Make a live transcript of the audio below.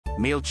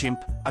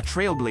Mailchimp, a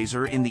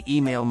trailblazer in the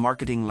email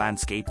marketing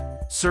landscape,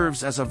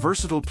 serves as a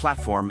versatile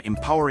platform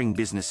empowering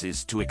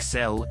businesses to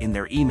excel in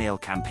their email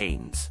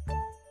campaigns.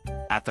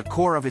 At the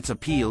core of its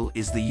appeal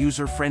is the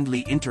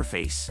user-friendly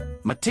interface,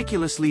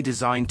 meticulously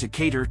designed to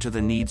cater to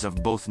the needs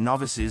of both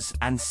novices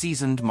and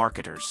seasoned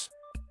marketers.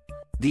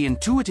 The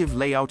intuitive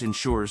layout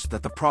ensures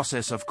that the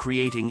process of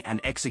creating and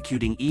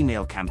executing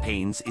email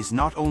campaigns is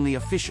not only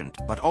efficient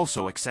but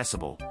also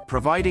accessible,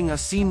 providing a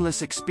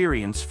seamless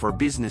experience for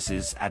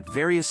businesses at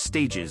various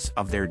stages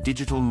of their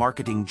digital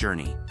marketing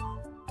journey.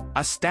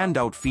 A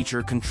standout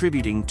feature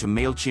contributing to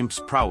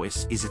Mailchimp's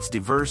prowess is its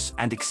diverse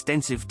and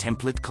extensive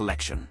template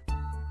collection.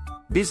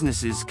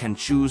 Businesses can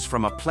choose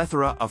from a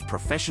plethora of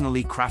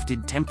professionally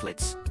crafted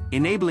templates,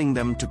 enabling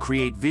them to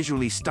create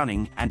visually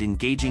stunning and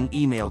engaging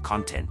email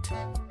content.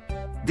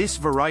 This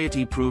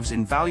variety proves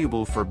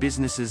invaluable for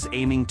businesses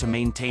aiming to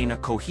maintain a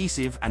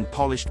cohesive and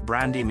polished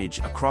brand image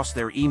across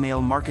their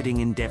email marketing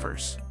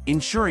endeavors,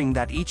 ensuring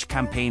that each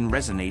campaign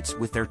resonates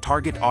with their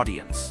target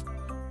audience.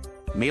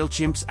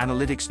 Mailchimp's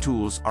analytics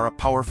tools are a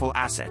powerful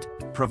asset,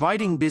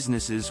 providing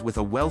businesses with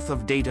a wealth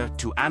of data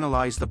to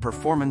analyze the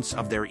performance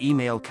of their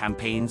email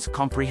campaigns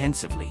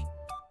comprehensively.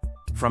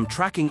 From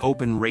tracking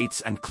open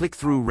rates and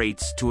click-through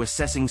rates to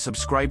assessing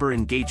subscriber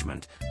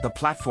engagement, the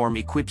platform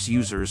equips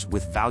users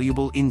with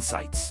valuable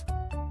insights.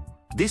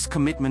 This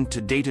commitment to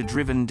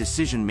data-driven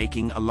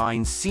decision-making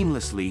aligns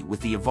seamlessly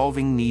with the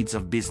evolving needs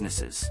of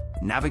businesses,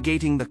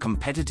 navigating the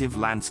competitive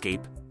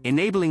landscape,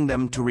 enabling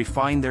them to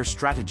refine their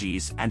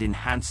strategies and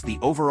enhance the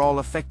overall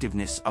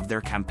effectiveness of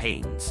their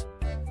campaigns.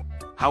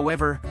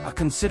 However, a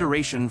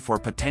consideration for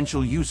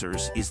potential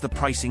users is the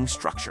pricing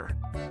structure.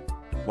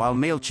 While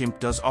Mailchimp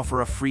does offer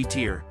a free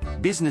tier,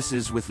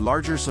 businesses with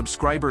larger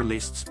subscriber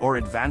lists or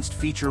advanced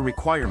feature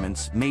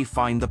requirements may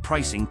find the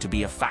pricing to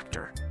be a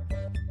factor.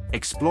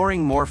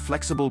 Exploring more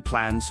flexible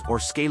plans or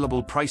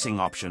scalable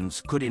pricing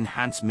options could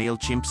enhance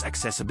Mailchimp's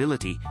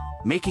accessibility,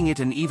 making it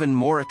an even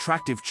more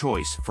attractive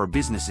choice for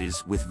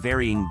businesses with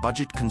varying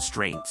budget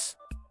constraints.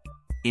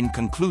 In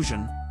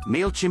conclusion,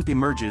 Mailchimp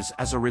emerges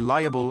as a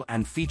reliable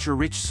and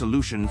feature-rich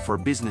solution for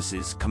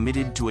businesses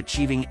committed to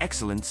achieving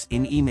excellence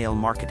in email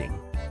marketing.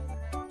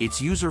 Its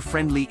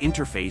user-friendly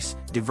interface,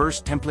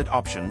 diverse template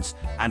options,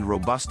 and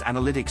robust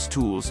analytics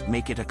tools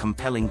make it a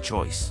compelling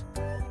choice.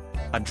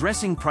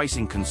 Addressing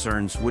pricing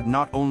concerns would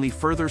not only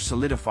further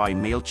solidify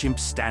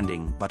Mailchimp's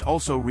standing but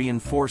also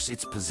reinforce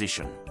its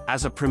position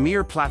as a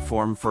premier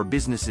platform for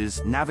businesses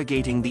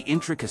navigating the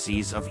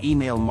intricacies of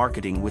email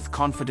marketing with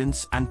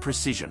confidence and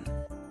precision.